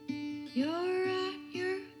You're at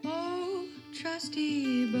your old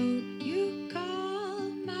trusty boat. You call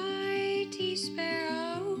mighty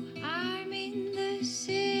sparrow. I'm in the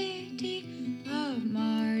city of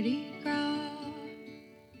Mardi Gras.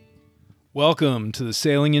 Welcome to the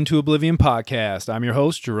Sailing into Oblivion podcast. I'm your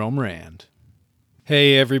host, Jerome Rand.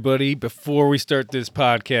 Hey, everybody. Before we start this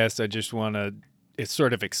podcast, I just want to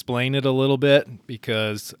sort of explain it a little bit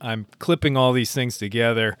because I'm clipping all these things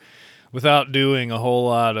together without doing a whole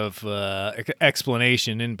lot of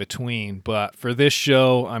explanation in between. But for this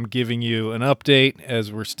show, I'm giving you an update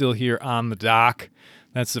as we're still here on the dock.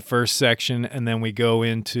 That's the first section. And then we go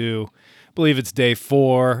into, I believe it's day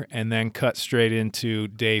 4, and then cut straight into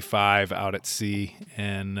day 5 out at sea.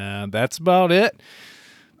 And that's about it.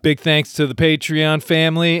 Big thanks to the Patreon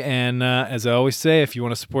family. And as I always say, if you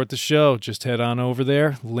want to support the show, just head on over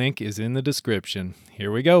there. Link is in the description.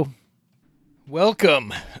 Here we go.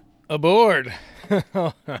 Welcome aboard.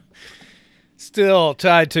 Still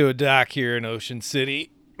tied to a dock here in Ocean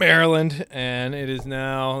City, Maryland. And it is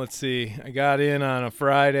now, let's see, I got in on a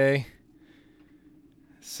Friday,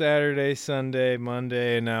 Saturday, Sunday,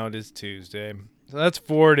 Monday, and now it is Tuesday. So that's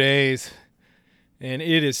 4 days. And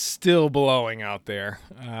it is still blowing out there.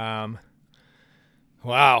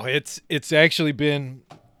 Wow, it's actually been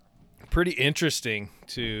pretty interesting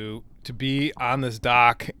to be on this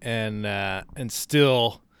dock and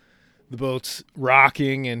still the boat's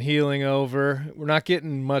rocking and heeling over. We're not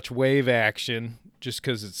getting much wave action just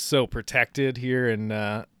because it's so protected here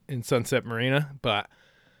in Sunset Marina, but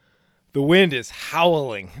the wind is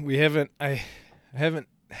howling. We haven't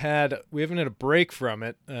had a break from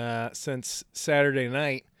it since Saturday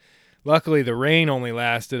night. Luckily, the rain only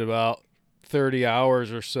lasted about 30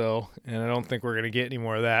 hours or so, and I don't think we're going to get any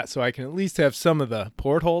more of that, so I can at least have some of the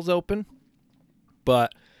portholes open.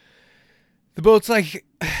 But the boat's like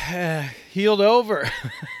heeled over.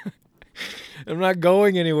 I'm not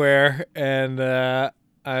going anywhere, and I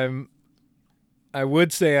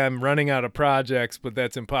would say I'm running out of projects, but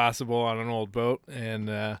that's impossible on an old boat,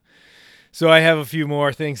 and so I have a few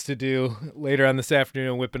more things to do later on this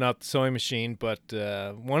afternoon, whipping out the sewing machine. But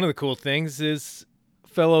one of the cool things is a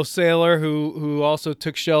fellow sailor who also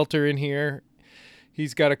took shelter in here.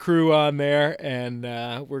 He's got a crew on there, and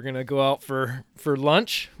we're going to go out for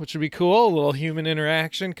lunch, which would be cool, a little human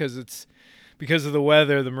interaction, because of the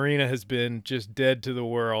weather, the marina has been just dead to the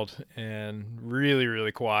world and really,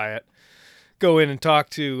 really quiet. Go in and talk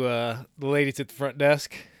to the ladies at the front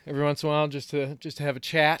desk every once in a while just to have a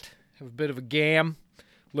chat. Have a bit of a gam,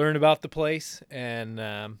 learn about the place, and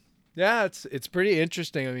yeah, it's pretty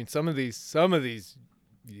interesting. I mean, some of these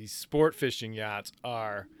sport fishing yachts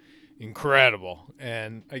are incredible,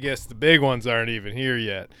 and I guess the big ones aren't even here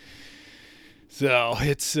yet. So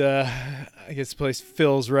it's I guess the place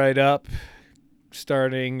fills right up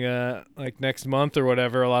starting like next month or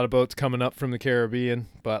whatever. A lot of boats coming up from the Caribbean,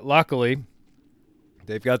 but luckily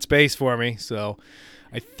they've got space for me, so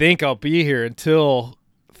I think I'll be here until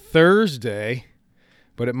Thursday,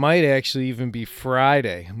 but it might actually even be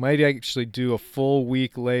Friday. I might actually do a full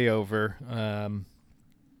week layover,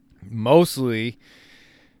 mostly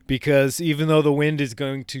because even though the wind is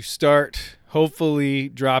going to start hopefully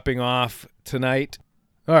dropping off tonight.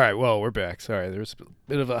 All right, well, we're back. Sorry, there's a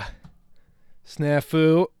bit of a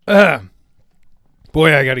snafu.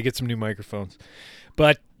 Boy, I got to get some new microphones.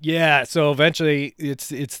 But yeah, so eventually it's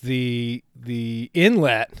the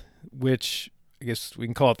inlet, which I guess we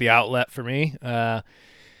can call it the outlet for me.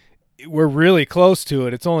 We're really close to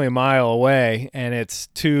it. It's only a mile away, and it's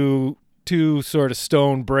two sort of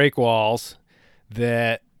stone break walls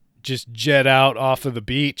that just jet out off of the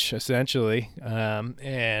beach, essentially.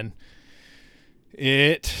 And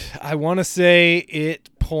I want to say it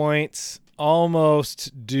points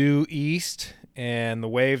almost due east, and the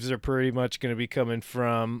waves are pretty much going to be coming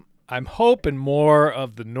from, I'm hoping, more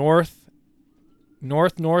of the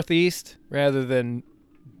northeast rather than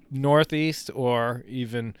northeast or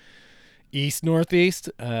even east-northeast,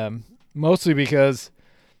 mostly because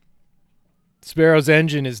Sparrow's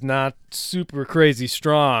engine is not super crazy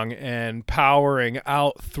strong, and powering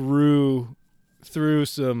out through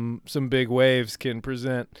some big waves can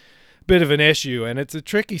present a bit of an issue. And it's a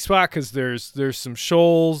tricky spot because there's some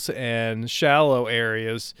shoals and shallow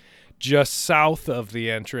areas just south of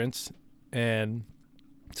the entrance, and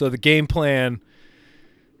so the game plan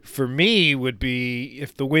for me would be,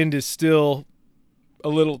 if the wind is still a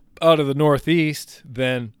little out of the northeast,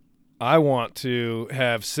 then I want to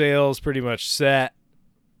have sails pretty much set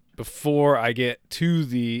before I get to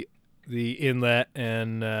the inlet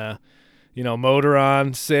and motor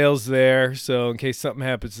on, sails there. So in case something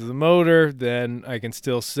happens to the motor, then I can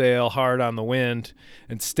still sail hard on the wind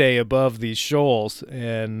and stay above these shoals,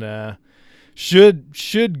 and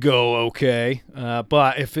should go okay.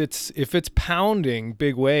 But if it's pounding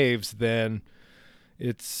big waves, then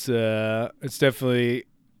it's definitely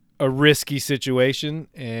a risky situation.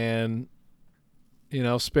 And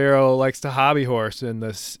Sparrow likes to hobby horse, and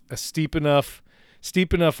a steep enough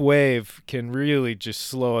wave can really just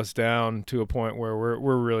slow us down to a point where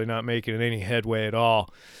we're really not making any headway at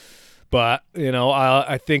all. But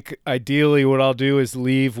I think ideally what I'll do is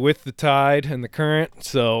leave with the tide and the current,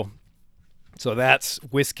 so that's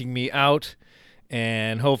whisking me out,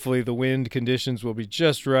 and hopefully the wind conditions will be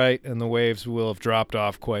just right and the waves will have dropped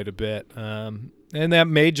off quite a bit. And that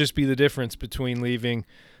may just be the difference between leaving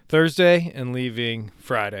Thursday and leaving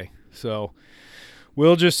Friday. So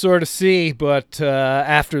we'll just sort of see. But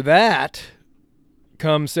after that,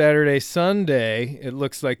 come Saturday, Sunday, it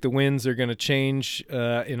looks like the winds are going to change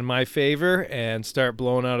in my favor and start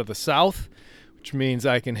blowing out of the south, which means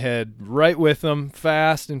I can head right with them,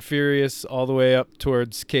 fast and furious, all the way up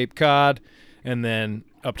towards Cape Cod and then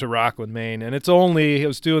up to Rockland, Maine. And I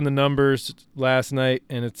was doing the numbers last night,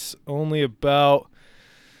 and it's only about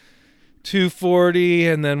 240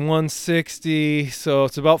 and then 160, so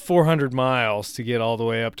it's about 400 miles to get all the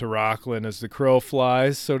way up to Rockland as the crow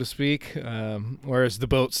flies, so to speak, whereas the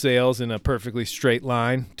boat sails in a perfectly straight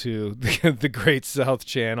line to the Great South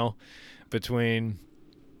Channel between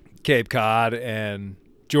Cape Cod and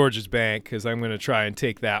George's Bank, because I'm going to try and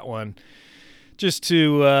take that one just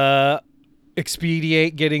to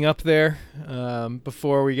expedite getting up there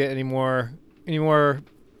before we get any more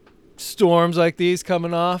storms like these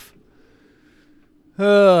coming off.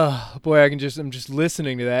 Oh boy, I'm just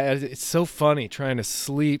listening to that. It's so funny trying to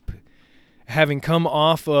sleep, having come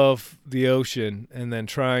off of the ocean and then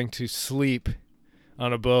trying to sleep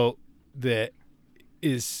on a boat that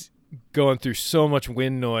is going through so much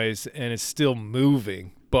wind noise and is still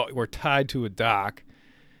moving, but we're tied to a dock.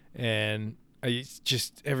 And I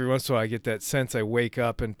just, every once in a while I get that sense I wake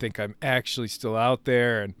up and think I'm actually still out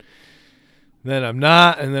there, and then I'm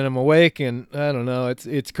not, and then I'm awake, and I don't know.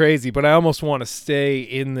 It's crazy, but I almost want to stay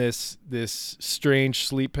in this strange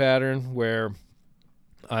sleep pattern where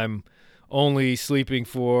I'm only sleeping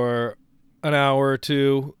for an hour or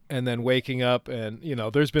two and then waking up, and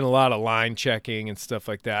there's been a lot of line checking and stuff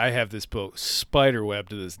like that. I have this boat spiderweb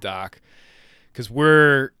to this dock because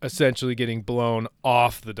we're essentially getting blown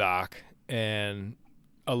off the dock and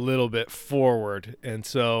a little bit forward, and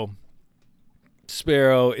so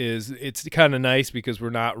Sparrow it's kind of nice because we're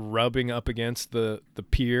not rubbing up against the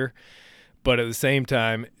pier, but at the same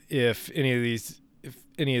time, if any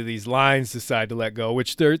of these lines decide to let go,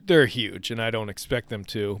 which they're huge and I don't expect them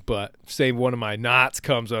to, but say one of my knots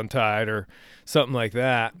comes untied or something like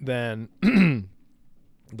that, then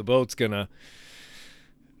the boat's gonna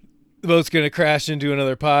crash into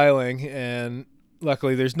another piling. And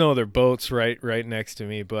luckily there's no other boats right next to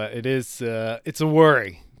me, but it's a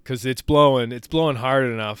worry, because it's blowing hard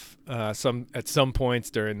enough at some points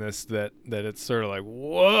during this that it's sort of like,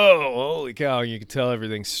 whoa, holy cow, you can tell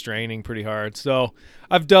everything's straining pretty hard. So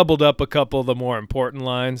I've doubled up a couple of the more important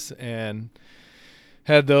lines and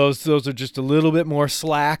had those are just a little bit more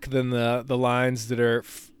slack than the lines that are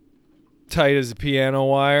tight as a piano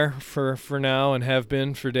wire for now and have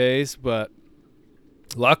been for days. But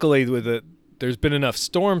luckily there's been enough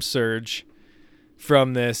storm surge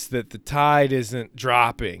from this that the tide isn't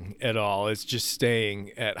dropping at all. It's just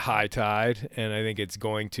staying at high tide, and I think it's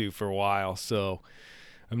going to for a while. So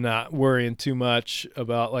I'm not worrying too much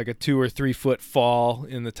about like a 2 or 3 foot fall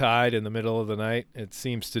in the tide in the middle of the night. It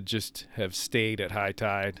seems to just have stayed at high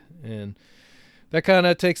tide, and that kind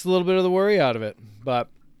of takes a little bit of the worry out of it. But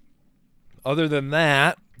other than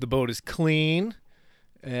that, the boat is clean.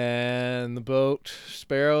 And the boat,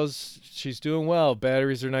 Sparrow's, she's doing well.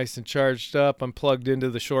 Batteries are nice and charged up. I'm plugged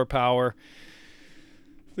into the shore power.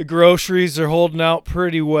 The groceries are holding out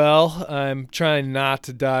pretty well. I'm trying not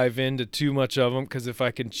to dive into too much of them, because if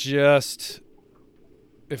I can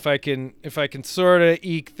sort of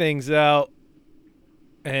eke things out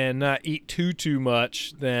and not eat too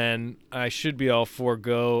much, then I should be able to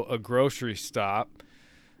forego a grocery stop.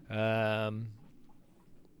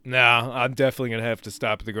 No, I'm definitely going to have to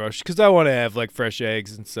stop at the grocery because I want to have like fresh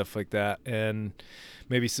eggs and stuff like that, and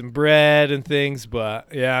maybe some bread and things. But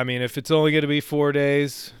yeah, I mean, if it's only going to be 4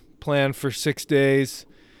 days, plan for 6 days.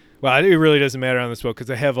 Well, it really doesn't matter on this boat because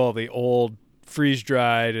I have all the old freeze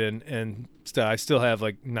dried and stuff. I still have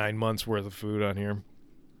like 9 months worth of food on here.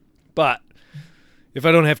 But if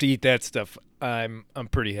I don't have to eat that stuff, I'm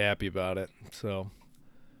pretty happy about it. So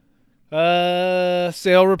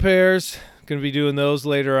Sail repairs. Gonna be doing those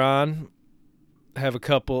later on. Have a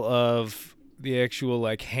couple of the actual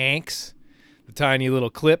like hanks, the tiny little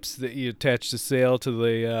clips that you attach the sail to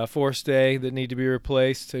the forestay that need to be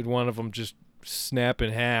replaced. And one of them just snap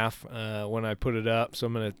in half when I put it up. So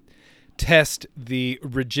I'm gonna test the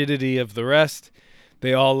rigidity of the rest.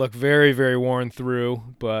 They all look very, very worn through,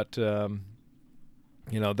 but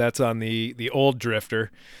that's on the old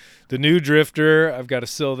drifter. The new drifter, I've got to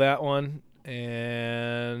sill that one,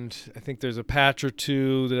 and I think there's a patch or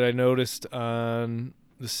two that I noticed on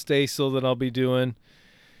the staysail that I'll be doing,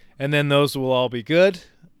 and then those will all be good.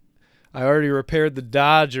 I already repaired the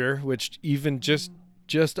Dodger, which even just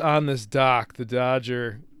on this dock, the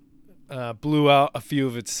Dodger blew out a few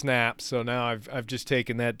of its snaps, so now I've just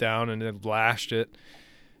taken that down and then lashed it.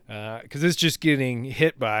 Because it's just getting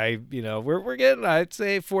hit by, we're getting, I'd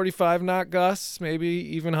say, 45 knot gusts, maybe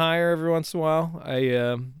even higher every once in a while.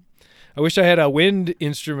 I wish I had a wind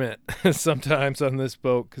instrument sometimes on this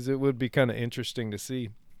boat, because it would be kind of interesting to see.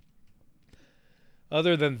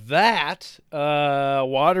 Other than that,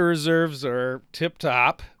 water reserves are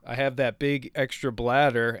tip-top. I have that big extra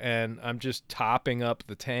bladder, and I'm just topping up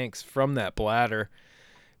the tanks from that bladder,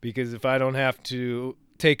 because if I don't have to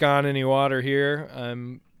take on any water here,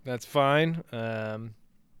 that's fine, because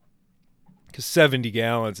 70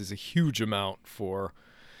 gallons is a huge amount for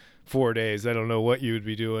 4 days. I don't know what you would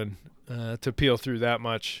be doing to peel through that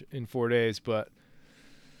much in 4 days, but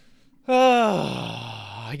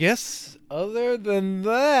I guess other than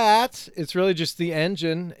that, it's really just the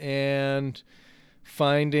engine, and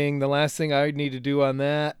finding the last thing I need to do on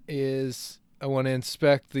that is I want to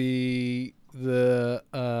inspect the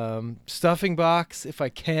stuffing box if I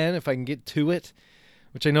can get to it,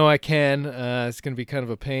 which I know I can. It's going to be kind of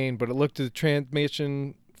a pain, but it looked at the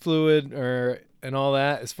transmission fluid and all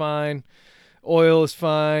that is fine. Oil is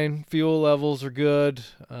fine. Fuel levels are good.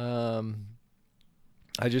 I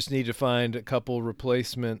just need to find a couple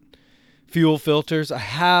replacement fuel filters. I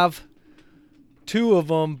have 2 of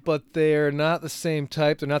them, but they're not the same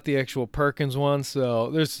type. They're not the actual Perkins ones,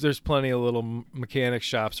 so there's plenty of little mechanic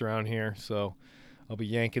shops around here, so I'll be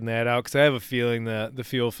yanking that out, because I have a feeling that the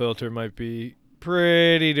fuel filter might be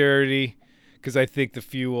pretty dirty, because I think the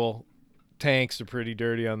fuel tanks are pretty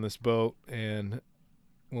dirty on this boat, and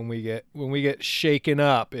when we get shaken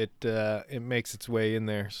up, it makes its way in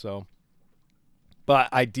there. So,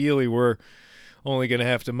 but ideally we're only going to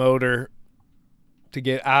have to motor to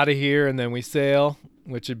get out of here, and then we sail,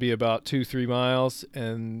 which would be about 2-3 miles,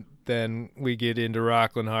 and then we get into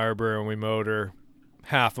Rockland Harbor and we motor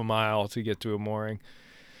half a mile to get to a mooring.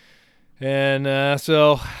 And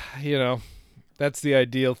so that's the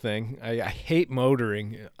ideal thing. I hate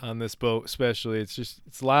motoring on this boat, especially.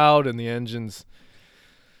 It's loud, and the engine's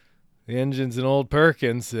an old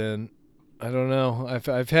Perkins, and I don't know.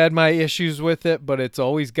 I've had my issues with it, but it's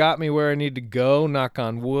always got me where I need to go, knock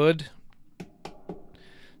on wood.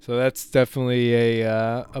 So that's definitely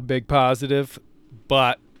a big positive,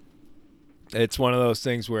 but it's one of those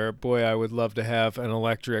things where, boy, I would love to have an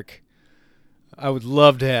electric. I would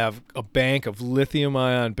love to have a bank of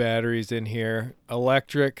lithium-ion batteries in here,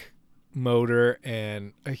 electric motor,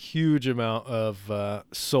 and a huge amount of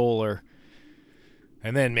solar.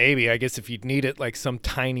 And then maybe, I guess if you'd need it, like some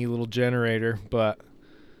tiny little generator, but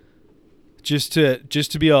just to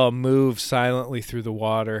be able to move silently through the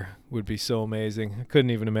water would be so amazing. I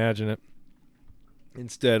couldn't even imagine it.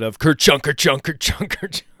 Instead of kerchunk, kerchunk,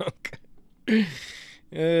 kerchunk, kerchunk.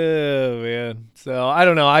 Oh, man. So, I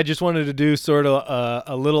don't know. I just wanted to do sort of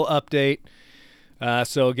a little update.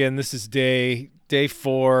 So, again, this is day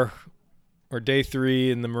 4 or day 3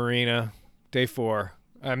 in the marina. Day 4.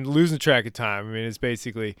 I'm losing track of time. I mean, it's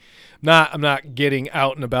basically I'm not getting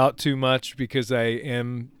out and about too much, because I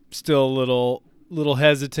am still a little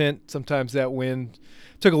hesitant. Sometimes that wind.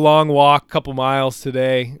 Took a long walk, couple miles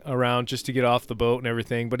today around just to get off the boat and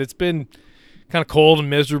everything, but it's been kind of cold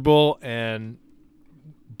and miserable and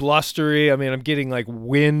blustery. I mean, I'm getting like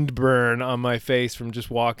wind burn on my face from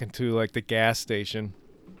just walking to like the gas station.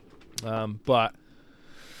 So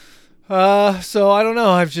I don't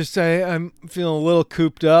know. I'm feeling a little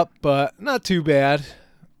cooped up, but not too bad.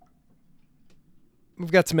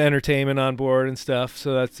 We've got some entertainment on board and stuff,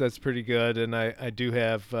 so that's pretty good. And I do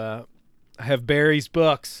have I have Barry's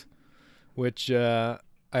books, which I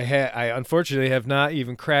unfortunately have not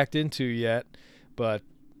even cracked into yet, but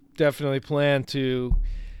definitely plan to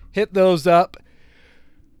hit those up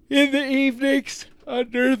in the evenings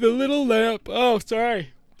under the little lamp. Oh,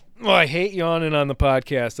 sorry. Oh, I hate yawning on the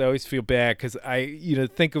podcast. I always feel bad because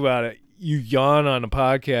think about it. You yawn on a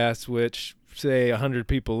podcast, which say 100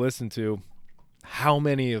 people listen to. how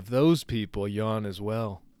many of those people yawn as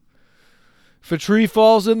well? If a tree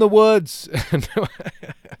falls in the woods.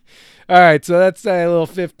 All right, so that's a little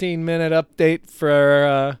 15-minute update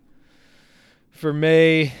for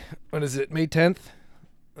May. What is it? May 10th?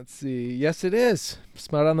 Let's see. Yes, it is.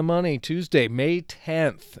 Spot on the money. Tuesday, May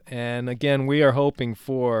 10th. And again, we are hoping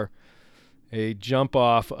for a jump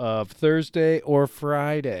off of Thursday or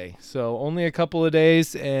Friday. So only a couple of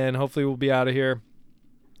days, and hopefully we'll be out of here.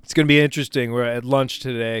 It's going to be interesting. We're at lunch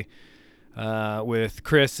today with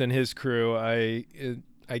Chris and his crew. I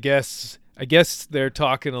guess they're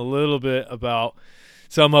talking a little bit about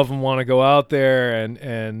some of them want to go out there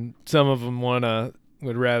and some of them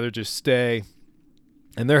would rather just stay.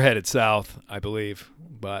 And they're headed south, I believe.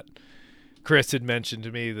 But Chris had mentioned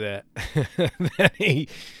to me that, that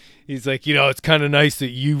he's like, it's kind of nice that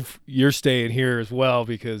you're staying here as well,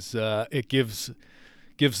 because it gives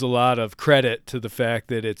a lot of credit to the fact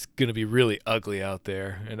that it's going to be really ugly out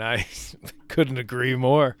there. And I couldn't agree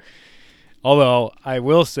more. Although I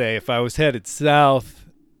will say, if I was headed south,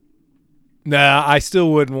 I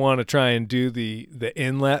still wouldn't want to try and do the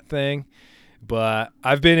inlet thing. But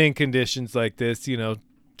I've been in conditions like this,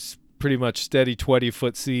 pretty much steady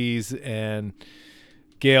 20-foot seas and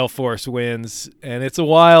gale force winds, and it's a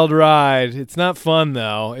wild ride. It's not fun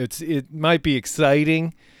though. It might be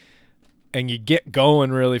exciting, and you get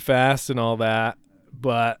going really fast and all that.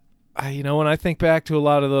 But when I think back to a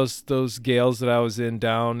lot of those gales that I was in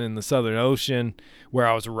down in the Southern Ocean, where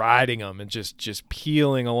I was riding them and just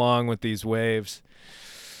peeling along with these waves.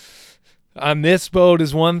 On this boat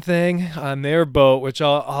is one thing. On their boat, which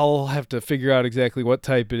I'll have to figure out exactly what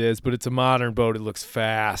type it is, but it's a modern boat. It looks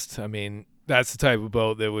fast. I mean, that's the type of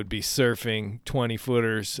boat that would be surfing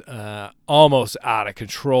 20-footers almost out of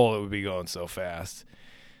control. It would be going so fast.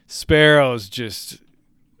 Sparrow's just,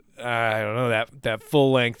 I don't know, that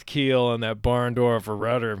full-length keel and that barn door for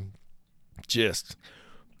rudder just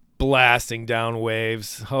blasting down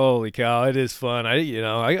waves. Holy cow, it is fun.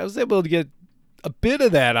 I was able to get a bit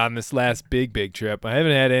of that on this last big trip. I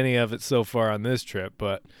haven't had any of it so far on this trip,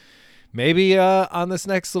 but maybe on this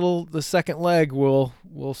next the second leg, we'll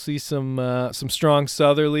see some strong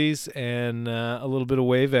southerlies and a little bit of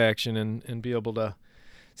wave action and be able to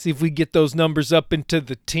see if we get those numbers up into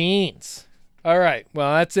the teens. All right,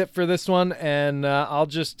 well, that's it for this one, and I'll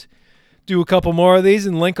just do a couple more of these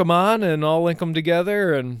and link them on, and I'll link them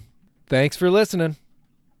together, and thanks for listening.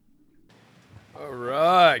 All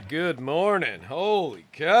right, good morning. Holy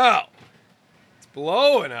cow. It's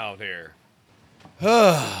blowing out here.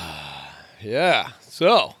 Yeah,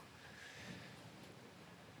 so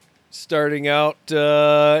starting out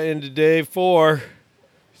into day 4.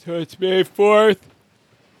 So it's May 4th.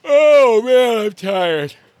 Oh, man, I'm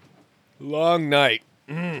tired. Long night.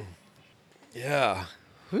 Yeah.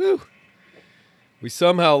 Whew. We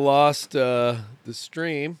somehow lost the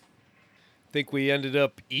stream. I think we ended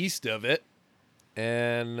up east of it.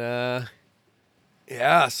 And,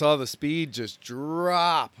 I saw the speed just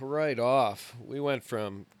drop right off. We went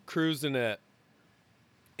from cruising at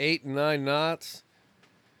 8 and 9 knots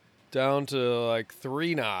down to like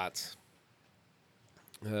 3 knots.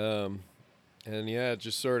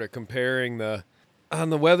 Just sort of comparing on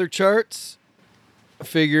the weather charts, I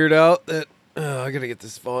figured out that, I gotta get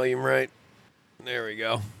this volume right. There we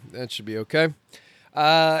go. That should be okay.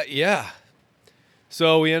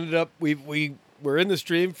 So we ended up, we were in the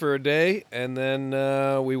stream for a day, and then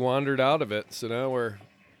we wandered out of it. So now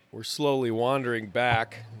we're slowly wandering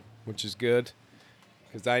back, which is good,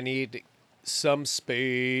 because I need some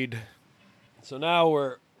speed. So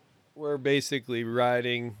now we're basically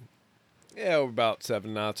riding, we're about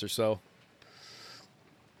 7 knots or so.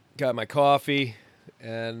 Got my coffee,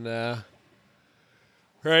 and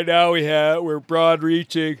right now we're broad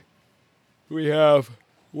reaching. We have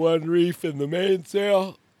one reef in the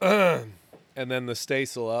mainsail, and then the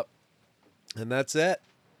staysail up, and that's it.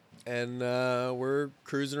 And we're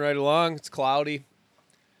cruising right along. It's cloudy.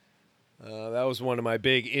 That was one of my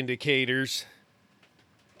big indicators.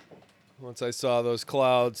 Once I saw those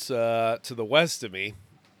clouds to the west of me,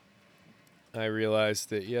 I realized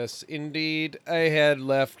that, yes, indeed, I had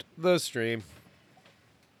left the stream.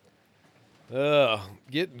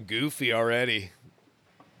 Getting goofy already.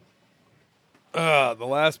 The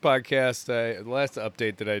last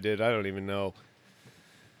update that I did, I don't even know.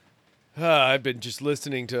 I've been just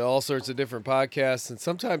listening to all sorts of different podcasts, and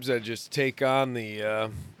sometimes I just take on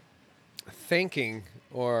the thinking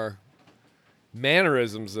or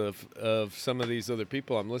mannerisms of some of these other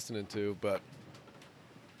people I'm listening to, but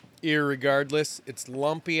irregardless, it's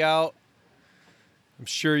lumpy out. I'm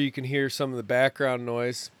sure you can hear some of the background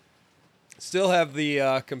noise. Still have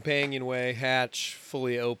the companionway hatch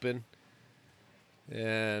fully open.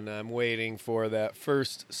 And I'm waiting for that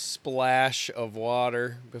first splash of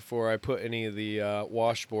water before I put any of the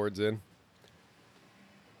washboards in.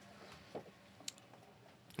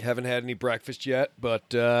 Haven't had any breakfast yet,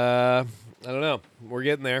 but I don't know. We're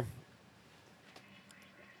getting there.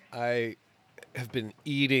 I have been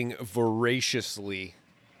eating voraciously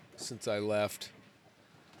since I left.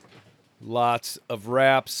 Lots of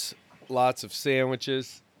wraps, lots of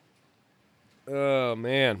sandwiches. Oh,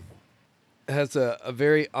 man. It has a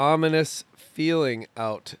very ominous feeling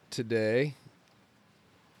out today.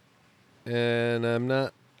 And I'm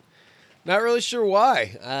not really sure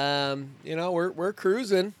why. We're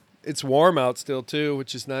cruising. It's warm out still, too,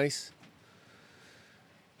 which is nice.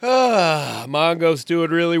 Mongo's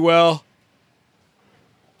doing really well.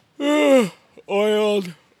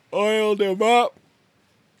 Oiled him up.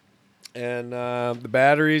 And the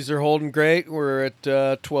batteries are holding great. We're at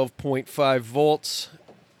 12.5 volts.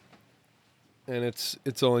 And it's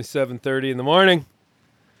only 7:30 in the morning.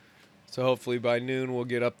 So hopefully by noon we'll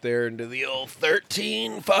get up there into the old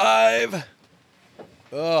 13.5.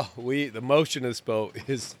 Oh, the motion of this boat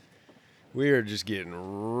is, we are just getting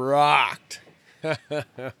rocked.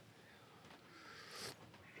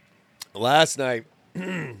 Last night,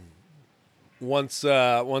 once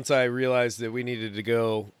I realized that we needed to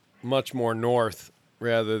go much more north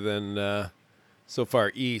rather than so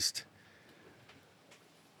far east.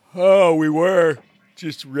 Oh, we were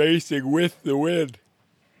just racing with the wind.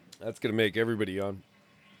 That's going to make everybody yawn.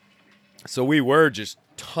 So we were just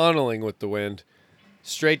tunneling with the wind,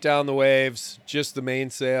 straight down the waves, just the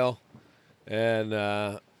mainsail. And,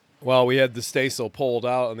 we had the staysail pulled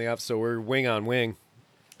out on the up, so we're wing on wing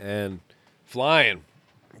and flying.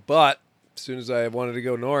 But as soon as I wanted to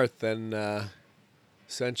go north, then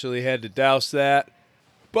essentially had to douse that.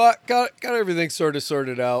 But got everything sort of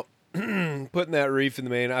sorted out. Putting that reef in the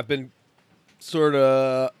main. I've been sort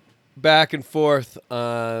of back and forth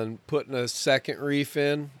on putting a second reef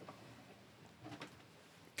in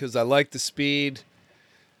because I like the speed.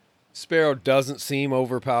 Sparrow doesn't seem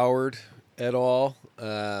overpowered at all.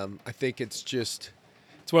 I think it's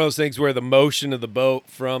one of those things where the motion of the boat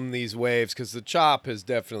from these waves, because the chop has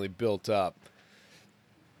definitely built up,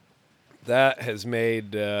 that has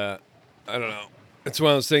made, I don't know, it's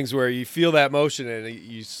one of those things where you feel that motion and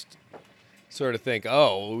you sort of think,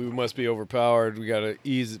 oh, we must be overpowered, we got to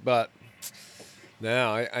ease it. But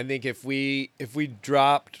no, I think if we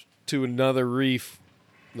dropped to another reef,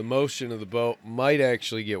 the motion of the boat might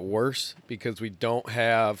actually get worse because we don't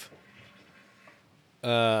have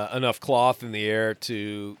enough cloth in the air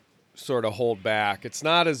to sort of hold back. It's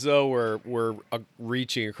not as though we're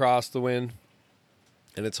reaching across the wind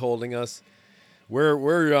and it's holding us.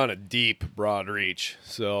 We're on a deep broad reach,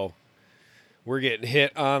 so we're getting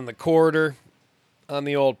hit on the quarter, on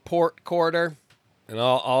the old port quarter, and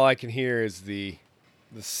all I can hear is the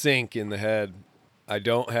sink in the head. I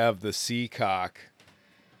don't have the sea cock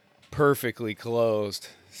perfectly closed,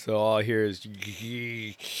 so all I hear is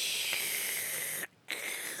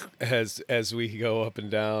as we go up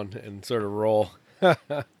and down and sort of roll. But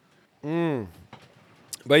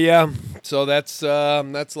yeah, so that's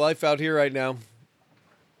life out here right now.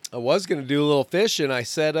 I was gonna do a little fishing. I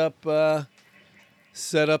set up the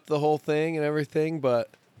whole thing and everything, but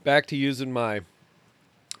back to using my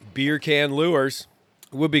beer can lures.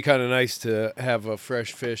 It would be kind of nice to have a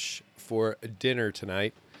fresh fish for dinner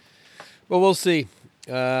tonight, but we'll see.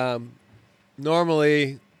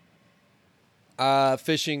 Normally,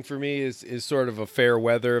 fishing for me is sort of a fair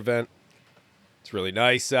weather event. It's really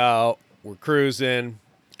nice out. We're cruising,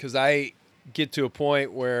 because I get to a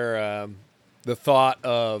point where the thought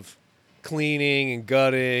of cleaning and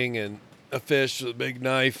gutting and a fish with a big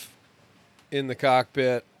knife in the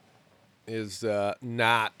cockpit is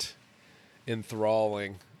not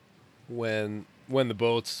enthralling when the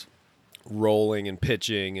boat's rolling and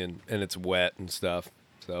pitching and it's wet and stuff.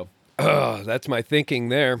 So that's my thinking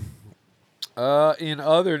there. In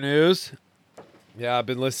other news, yeah, I've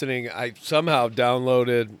been listening. I somehow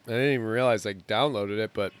downloaded, I didn't even realize I downloaded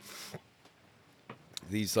it, but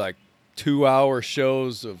these like 2-hour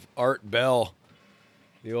shows of Art Bell,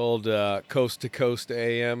 the old Coast to Coast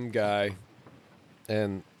AM guy.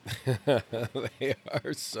 And they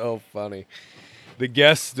are so funny. The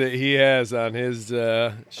guests that he has on his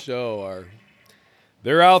show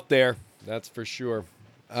they're out there. That's for sure.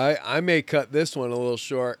 I may cut this one a little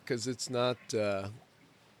short because it's not too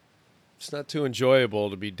enjoyable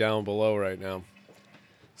to be down below right now.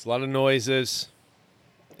 It's a lot of noises,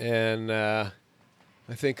 and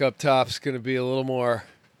I think up top's going to be a little more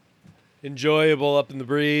enjoyable up in the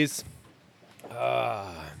breeze.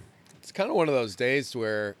 It's kind of one of those days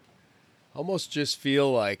where I almost just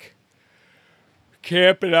feel like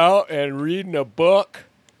camping out and reading a book.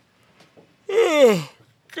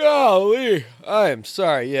 Golly, I am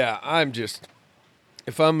sorry. Yeah,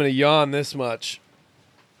 if I'm going to yawn this much,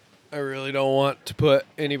 I really don't want to put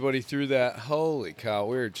anybody through that. Holy cow,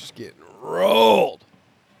 we're just getting rolled.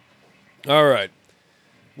 All right.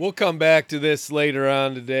 We'll come back to this later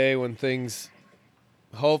on today when things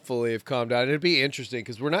hopefully have calmed down. It'd be interesting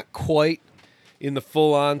because we're not quite in the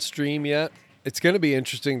full-on stream yet. It's going to be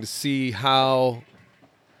interesting to see how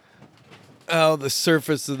the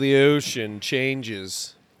surface of the ocean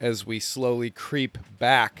changes as we slowly creep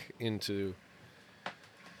back into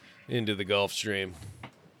the Gulf Stream.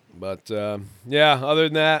 But, yeah, other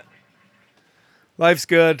than that, life's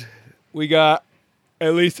good. We got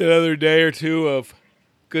at least another day or two of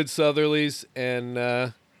good southerlies, and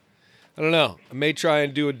I don't know. I may try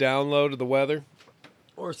and do a download of the weather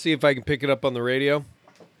or see if I can pick it up on the radio,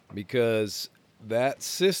 because that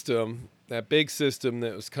big system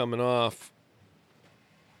that was coming off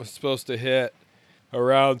was supposed to hit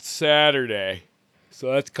around Saturday.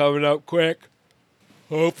 So that's coming up quick.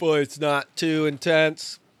 Hopefully it's not too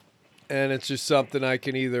intense, and it's just something I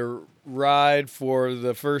can either ride for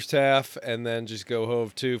the first half and then just go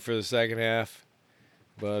hove to for the second half.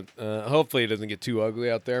 But hopefully it doesn't get too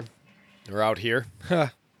ugly out there or out here.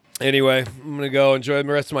 Anyway, I'm going to go enjoy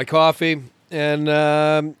the rest of my coffee. And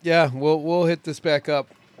yeah, we'll hit this back up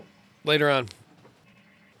later on.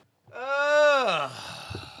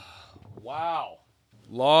 Wow.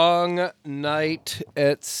 Long night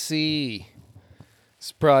at sea.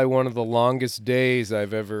 It's probably one of the longest days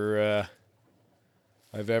I've ever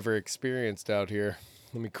experienced out here.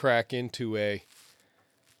 Let me crack into a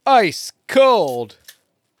ice cold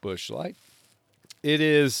Busch Light. It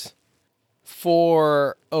is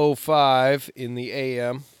 4:05 in the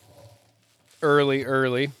a.m.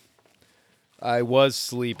 Early. I was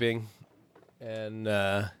sleeping and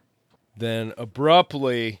then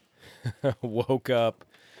abruptly woke up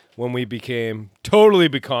when we became totally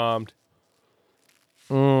becalmed.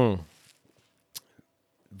 Very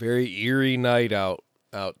eerie night out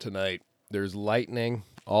tonight. There's lightning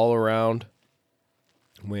all around.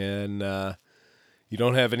 When you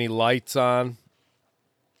don't have any lights on,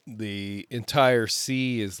 the entire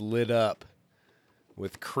sea is lit up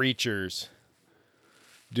with creatures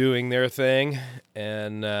doing their thing.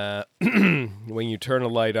 And when you turn a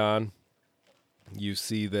light on, you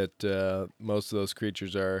see that most of those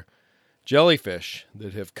creatures are jellyfish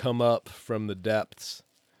that have come up from the depths.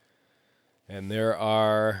 And there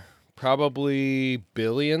are probably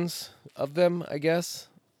billions of them, I guess.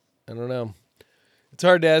 I don't know. It's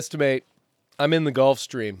hard to estimate. I'm in the Gulf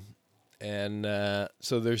Stream, and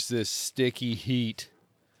so there's this sticky heat,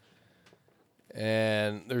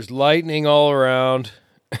 and there's lightning all around.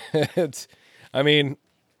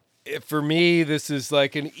 For me, this is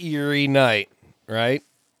like an eerie night, right?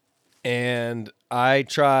 And I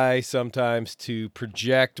try sometimes to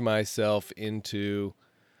project myself into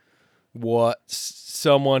what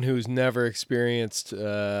someone who's never experienced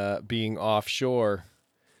being offshore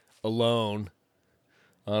alone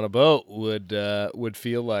on a boat would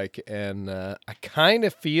feel like. And I kind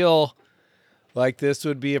of feel like this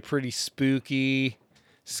would be a pretty spooky,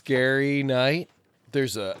 scary night.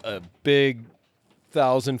 There's a big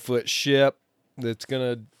 1,000-foot ship that's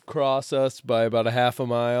going to cross us by about a half a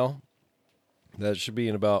mile. That should be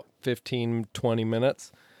in about 15, 20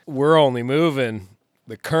 minutes. We're only moving.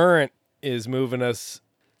 The current is moving us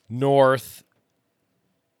north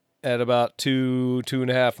at about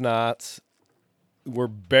 2.5 knots. We're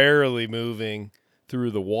barely moving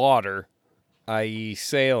through the water, i.e.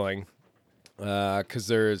 sailing, because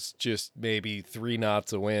there's just maybe 3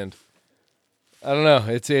 knots of wind. I don't know.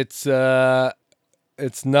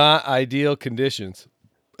 It's not ideal conditions.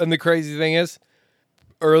 And the crazy thing is,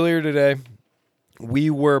 earlier today,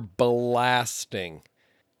 we were blasting.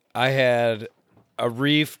 I had a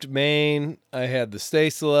reefed main. I had the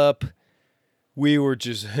staysail up. We were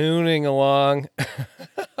just hooning along.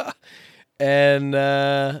 And,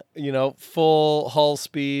 full hull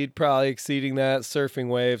speed, probably exceeding that, surfing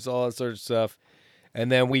waves, all that sort of stuff.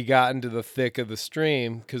 And then we got into the thick of the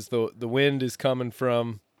stream because the wind is coming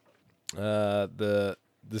from the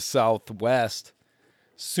southwest.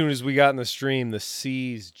 As soon as we got in the stream, the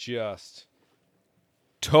seas just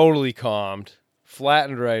totally calmed,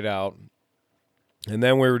 flattened right out. And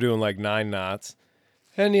then we were doing like 9 knots.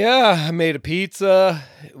 And yeah, I made a pizza.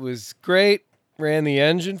 It was great. Ran the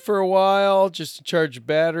engine for a while just to charge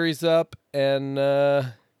batteries up, and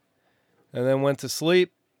then went to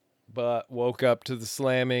sleep, but woke up to the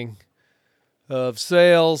slamming of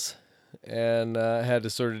sails, and had to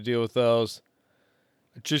sort of deal with those.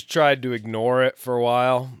 I just tried to ignore it for a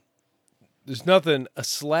while. There's nothing, a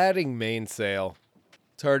slatting mainsail,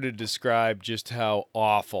 it's hard to describe just how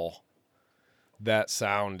awful that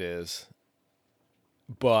sound is.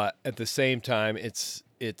 But at the same time, it's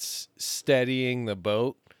steadying the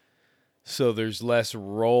boat, so there's less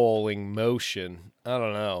rolling motion. I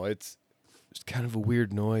don't know. It's kind of a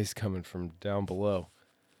weird noise coming from down below.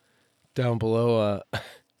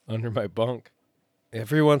 Under my bunk.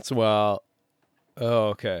 Every once in a while. Oh,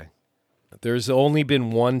 okay. There's only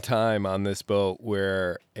been one time on this boat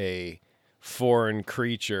where a foreign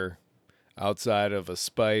creature outside of a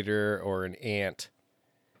spider or an ant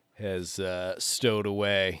has stowed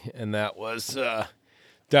away, and that was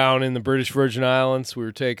down in the British Virgin Islands. We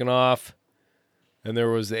were taking off, and there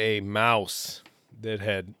was a mouse that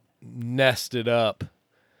had nested up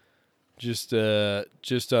just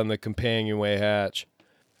on the companionway hatch,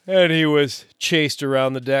 and he was chased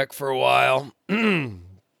around the deck for a while, and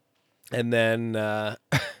then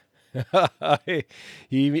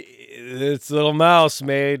this little mouse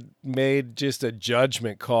made just a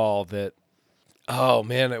judgment call that, oh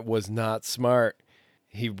man, it was not smart.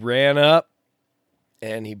 He ran up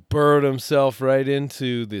and he burrowed himself right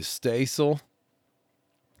into the staysail,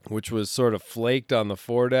 which was sort of flaked on the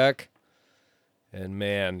foredeck. And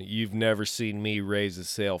man, you've never seen me raise a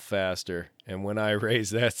sail faster. And when I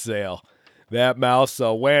raised that sail, that mouse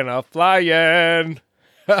went a flying.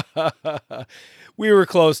 We were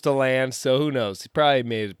close to land, so who knows? He probably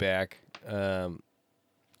made it back.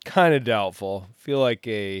 Kind of doubtful. Feel like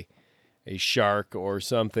a shark or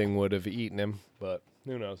something would have eaten him, but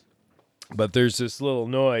who knows? But there's this little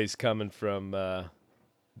noise coming from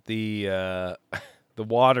the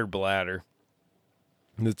water bladder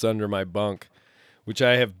that's under my bunk, which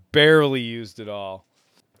I have barely used at all.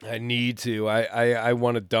 I need to. I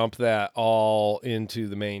want to dump that all into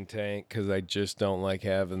the main tank because I just don't like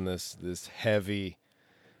having this heavy.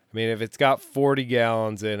 I mean, if it's got 40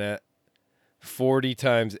 gallons in it, 40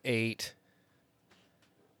 times 8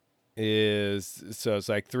 so it's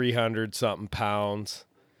like 300 something pounds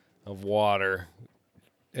of water,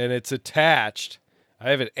 and it's attached. I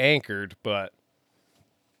have it anchored, but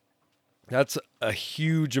that's a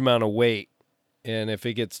huge amount of weight. And if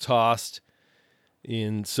it gets tossed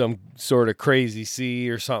in some sort of crazy sea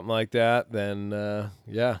or something like that, then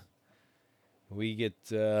we get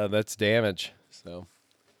that's damage. So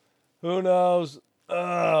who knows?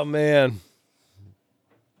 Oh man,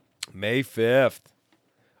 May 5th.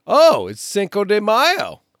 Oh, it's Cinco de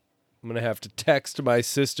Mayo. I'm gonna have to text my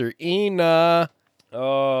sister Ina.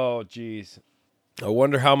 Oh geez, I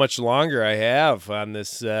wonder how much longer I have on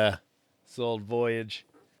this old voyage.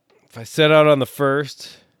 If I set out on the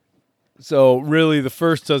 1st, so really the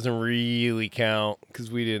 1st doesn't really count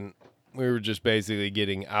because we were just basically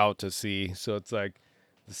getting out to sea. So it's like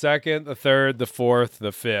the 2nd, the 3rd, the 4th, the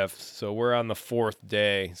 5th. So we're on the 4th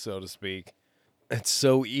day, so to speak. It's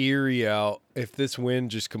so eerie out. If this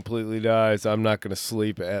wind just completely dies, I'm not going to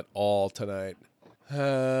sleep at all tonight.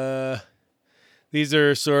 These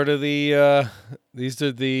are sort of the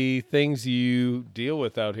things you deal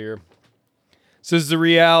with out here. This is the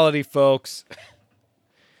reality, folks.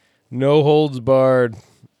 No holds barred.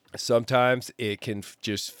 Sometimes it can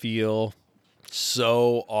just feel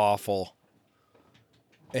so awful.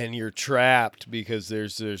 And you're trapped because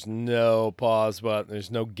there's no pause button.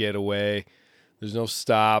 There's no getaway. There's no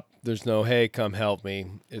stop. There's no, hey, come help me.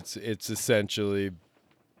 It's essentially,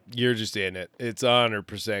 you're just in it. It's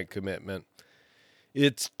 100% commitment.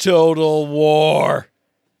 It's total war.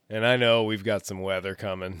 And I know we've got some weather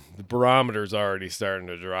coming. The barometer's already starting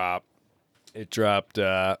to drop. It dropped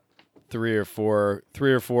 3 or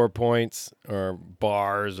 4 points or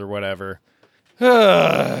bars or whatever.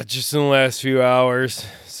 Just in the last few hours.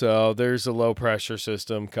 So there's a low pressure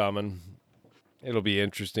system coming. It'll be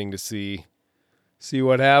interesting to see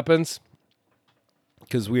what happens,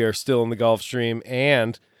 because we are still in the Gulf Stream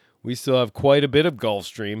and we still have quite a bit of Gulf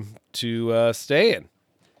Stream to stay in.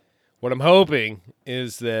 What I'm hoping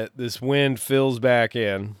is that this wind fills back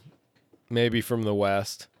in, maybe from the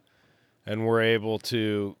west, and we're able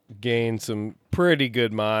to gain some pretty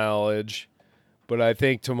good mileage. But I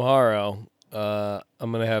think tomorrow I'm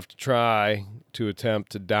going to have to try to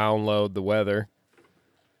attempt to download the weather,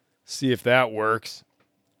 see if that works.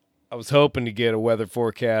 I was hoping to get a weather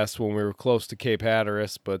forecast when we were close to Cape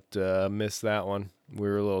Hatteras, but missed that one. We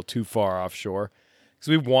were a little too far offshore because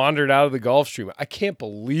we wandered out of the Gulf Stream. I can't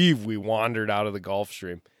believe we wandered out of the Gulf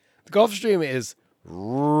Stream. The Gulf Stream is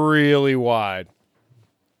really wide,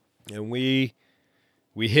 and we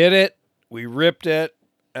hit it, we ripped it,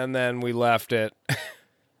 and then we left it.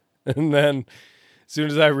 And then as soon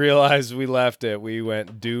as I realized we left it, we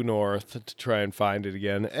went due north to try and find it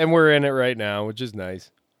again. And we're in it right now, which is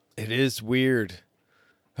nice. It is weird.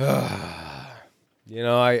 You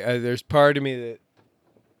know, I there's part of me that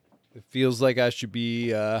it feels like I should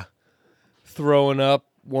be throwing up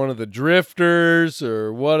one of the drifters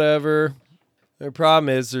or whatever. The problem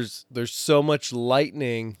is there's so much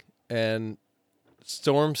lightning and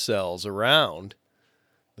storm cells around.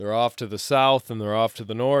 They're off to the south and they're off to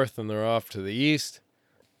the north and they're off to the east.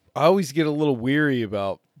 I always get a little weary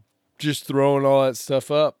about just throwing all that stuff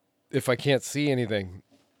up if I can't see anything.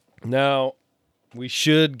 Now, we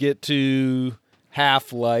should get to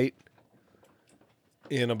half light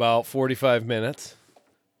in about 45 minutes.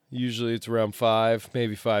 Usually it's around 5,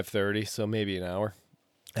 maybe 5:30, so maybe an hour.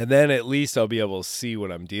 And then at least I'll be able to see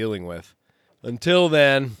what I'm dealing with. Until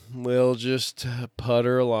then, we'll just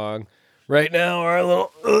putter along. Right now,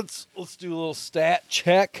 let's do a little stat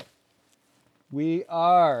check. We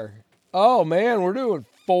are, oh man, we're doing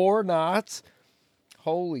 4 knots.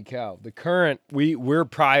 Holy cow. The current, we're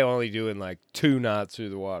probably only doing like 2 knots through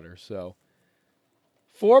the water, so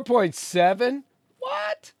 4.7?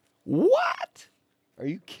 What? Are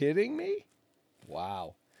you kidding me?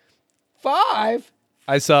 Wow. 5?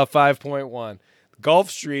 I saw 5.1. The Gulf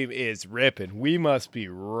Stream is ripping. We must be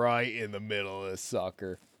right in the middle of this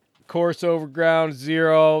sucker. Course over ground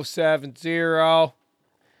 070.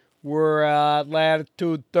 We're at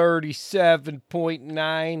latitude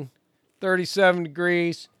 37.9, 37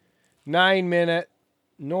 degrees, 9 minute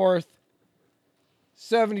north,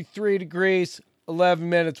 73 degrees, 11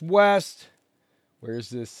 minutes west. Where's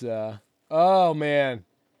this? Oh, man.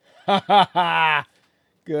 Ha, ha, ha.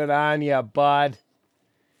 Good on ya, bud.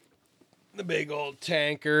 The big old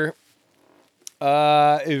tanker.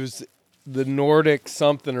 It was the Nordic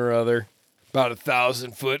something or other. About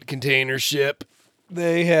 1,000-foot container ship.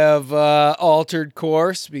 They have altered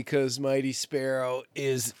course because Mighty Sparrow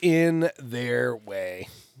is in their way.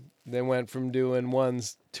 They went from doing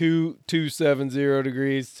 270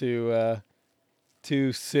 degrees to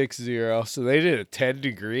 260. So they did a 10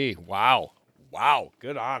 degree. Wow.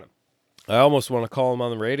 Good on them. I almost want to call them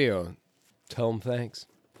on the radio and tell them thanks.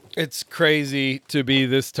 It's crazy to be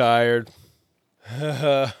this tired.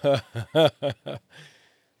 Yeah,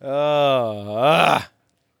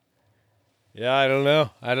 I don't know.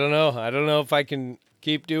 I don't know if I can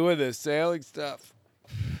keep doing this sailing stuff.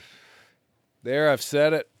 There, I've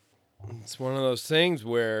said it. It's one of those things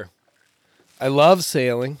where I love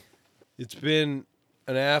sailing. It's been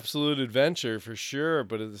an absolute adventure for sure,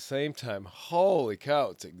 but at the same time, holy cow,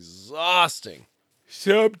 it's exhausting.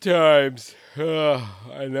 Sometimes,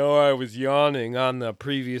 I know I was yawning on the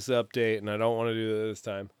previous update, and I don't want to do that this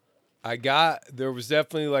time. There was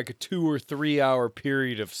definitely like a 2 or 3 hour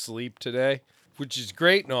period of sleep today, which is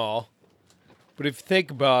great and all. But if you think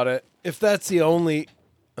about it, if that's the only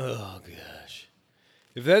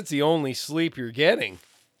sleep you're getting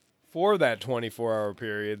for that 24-hour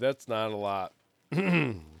period, that's not a lot.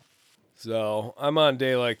 So I'm on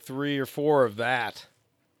day like 3 or 4 of that.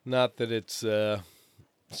 Not that it's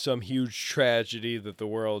some huge tragedy that the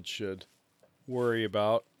world should worry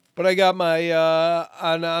about. But I got my,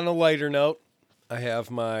 on a lighter note, I have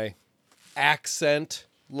my accent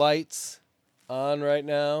lights on right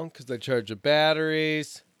now because I charge the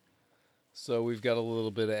batteries. So we've got a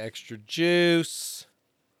little bit of extra juice.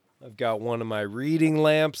 I've got one of my reading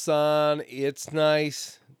lamps on. It's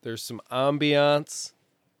nice. There's some ambiance.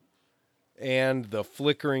 And the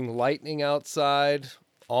flickering lightning outside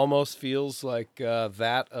almost feels like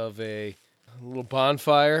that of a little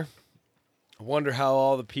bonfire. I wonder how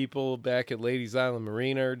all the people back at Ladies Island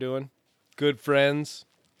Marina are doing. Good friends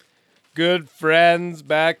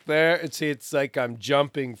back there. It's like I'm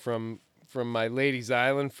jumping from my Ladies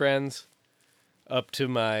Island friends up to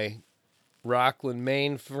my Rockland,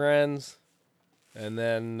 Maine friends. And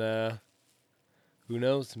then, who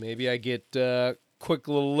knows, maybe I get a quick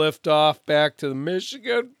little lift off back to the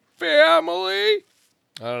Michigan family.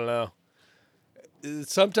 I don't know.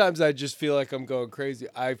 Sometimes I just feel like I'm going crazy.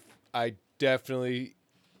 I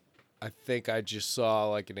think I just saw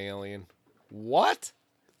like an alien. What?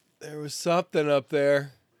 There was something up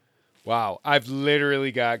there. Wow, I've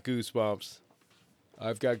literally got goosebumps.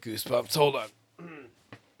 Hold on.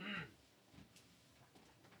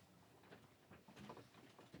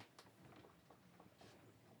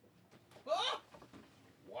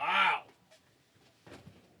 Wow.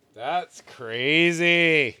 That's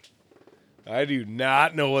crazy. I do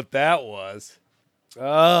not know what that was.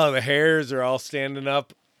 Oh, the hairs are all standing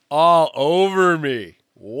up all over me.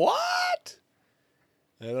 What?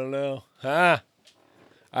 I don't know.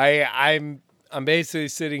 I'm basically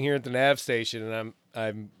sitting here at the nav station, and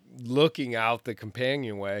I'm looking out the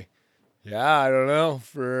companionway. Yeah, I don't know.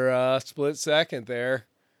 For a split second there,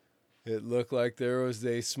 it looked like there was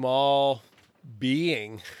a small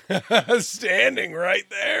being standing right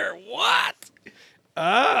there. What?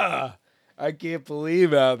 I can't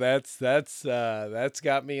believe how that's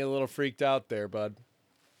got me a little freaked out there, bud.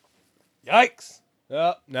 Yikes.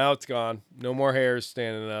 Oh, now it's gone. No more hairs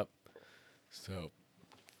standing up. So,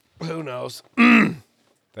 who knows?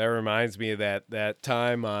 That reminds me of that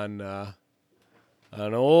time on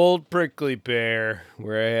an old prickly pear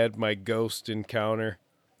where I had my ghost encounter.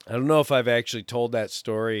 I don't know if I've actually told that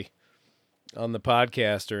story on the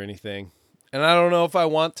podcast or anything. And I don't know if I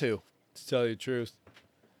want to tell you the truth.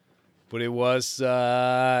 But it was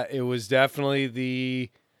definitely the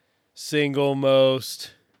single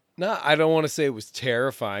most, I don't want to say it was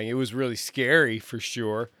terrifying. It was really scary for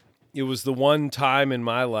sure. It was the one time in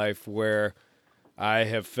my life where I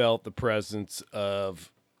have felt the presence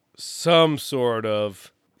of some sort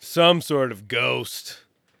of ghost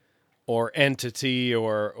or entity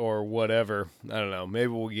or whatever. I don't know. Maybe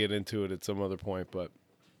we'll get into it at some other point, but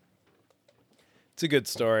it's a good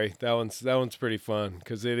story. That one's pretty fun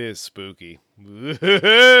because it is spooky.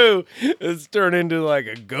 It's turned into like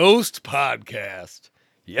a ghost podcast.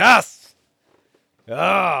 Yes.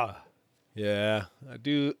 Yeah. I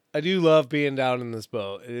do love being down in this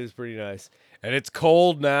boat. It is pretty nice. And it's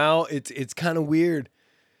cold now. It's kind of weird.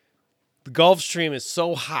 The Gulf Stream is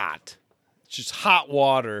so hot. It's just hot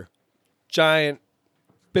water. Giant,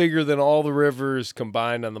 bigger than all the rivers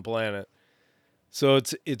combined on the planet. So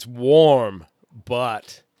it's warm,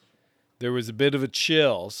 but there was a bit of a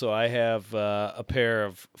chill. So I have a pair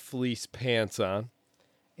of fleece pants on.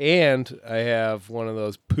 And I have one of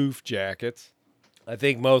those poof jackets. I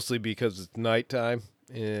think mostly because it's nighttime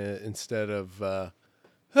instead of, the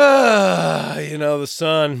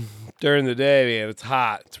sun during the day, man. It's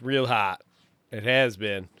hot. It's real hot. It has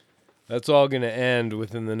been. That's all going to end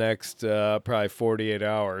within the next probably 48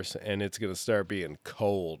 hours, and it's going to start being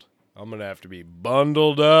cold. I'm going to have to be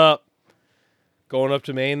bundled up. Going up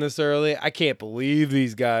to Maine this early, I can't believe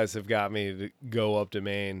these guys have got me to go up to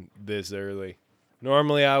Maine this early.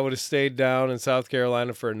 Normally, I would have stayed down in South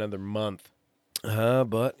Carolina for another month.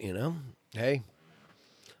 But, hey,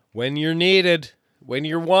 when you're needed, when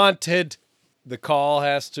you're wanted, the call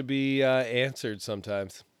has to be answered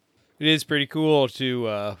sometimes. It is pretty cool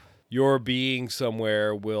to your being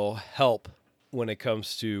somewhere will help when it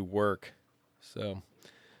comes to work. So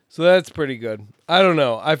that's pretty good. I don't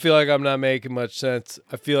know. I feel like I'm not making much sense.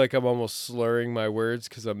 I feel like I'm almost slurring my words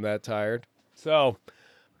because I'm that tired. So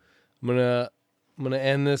I'm gonna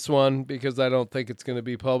end this one because I don't think it's gonna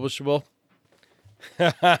be publishable.